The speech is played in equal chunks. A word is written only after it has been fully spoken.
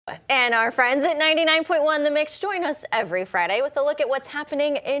And our friends at 99.1 The Mix join us every Friday with a look at what's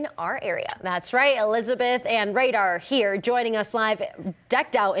happening in our area. That's right. Elizabeth and Radar here joining us live,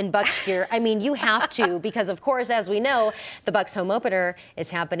 decked out in Bucks gear. I mean, you have to, because of course, as we know, the Bucks home opener is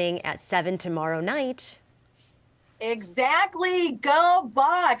happening at 7 tomorrow night. Exactly. Go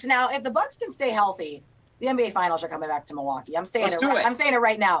Bucks. Now, if the Bucks can stay healthy, the NBA Finals are coming back to Milwaukee. I'm saying I'm saying it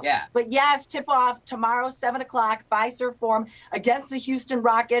right now. Yeah. But yes, tip off tomorrow, 7 o'clock, Fiserv Forum against the Houston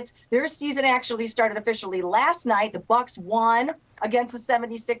Rockets. Their season actually started officially last night. The Bucks won against the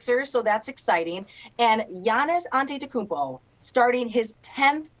 76ers, so that's exciting. And Giannis Antetokounmpo starting his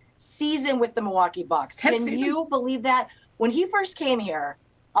 10th season with the Milwaukee Bucks. Can you believe that? When he first came here,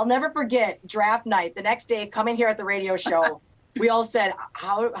 I'll never forget draft night. The next day, coming here at the radio show. We all said,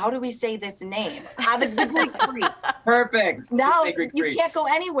 how do we say this name? The Greek Freak. Perfect. Now you can't go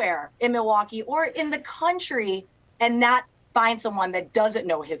anywhere in Milwaukee or in the country and not find someone that doesn't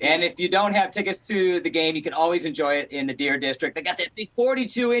know his name. And if you don't have tickets to the game, you can always enjoy it in the Deer District. They got that big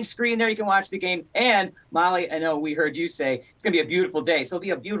 42-inch screen there. You can watch the game. And Molly, I know we heard you say it's going to be a beautiful day. So it'll be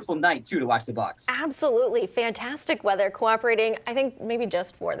a beautiful night, too, to watch the Bucks. Absolutely. Fantastic weather cooperating, I think, maybe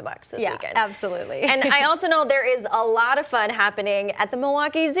just for the Bucks this weekend. Absolutely. And I also know there is a lot of fun happening at the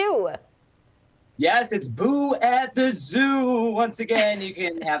Milwaukee Zoo. Yes, it's Boo at the Zoo. Once again, you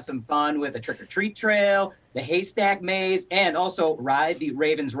can have some fun with a trick-or-treat trail, the haystack maze, and also ride the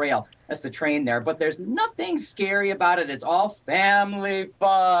Ravens Rail. That's the train there. But there's nothing scary about it. It's all family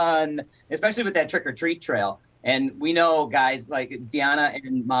fun, especially with that trick-or-treat trail. And we know, guys, like Deanna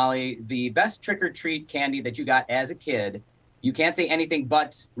and Molly, the best trick-or-treat candy that you got as a kid, you can't say anything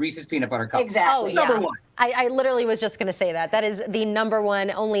but Reese's Peanut Butter Cup. Exactly. Oh, Number one. I literally was just going to say that. That is the number one,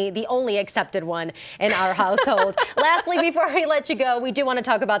 the only accepted one in our household. Lastly, before we let you go, we do want to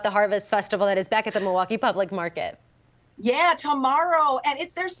talk about the Harvest Festival that is back at the Milwaukee Public Market. Yeah, tomorrow. And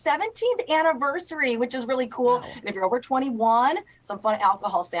it's their 17th anniversary, which is really cool. Wow. And if you're over 21, some fun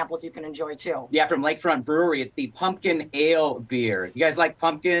alcohol samples you can enjoy, too. Yeah, from Lakefront Brewery. It's the pumpkin ale beer. You guys like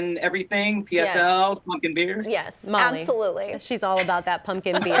pumpkin everything? PSL, yes. Pumpkin beers? Yes, Molly, absolutely. She's all about that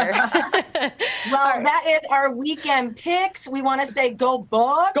pumpkin beer. Well, that is our weekend picks. We want to say go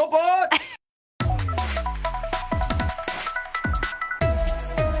Bucks. Go Bucks!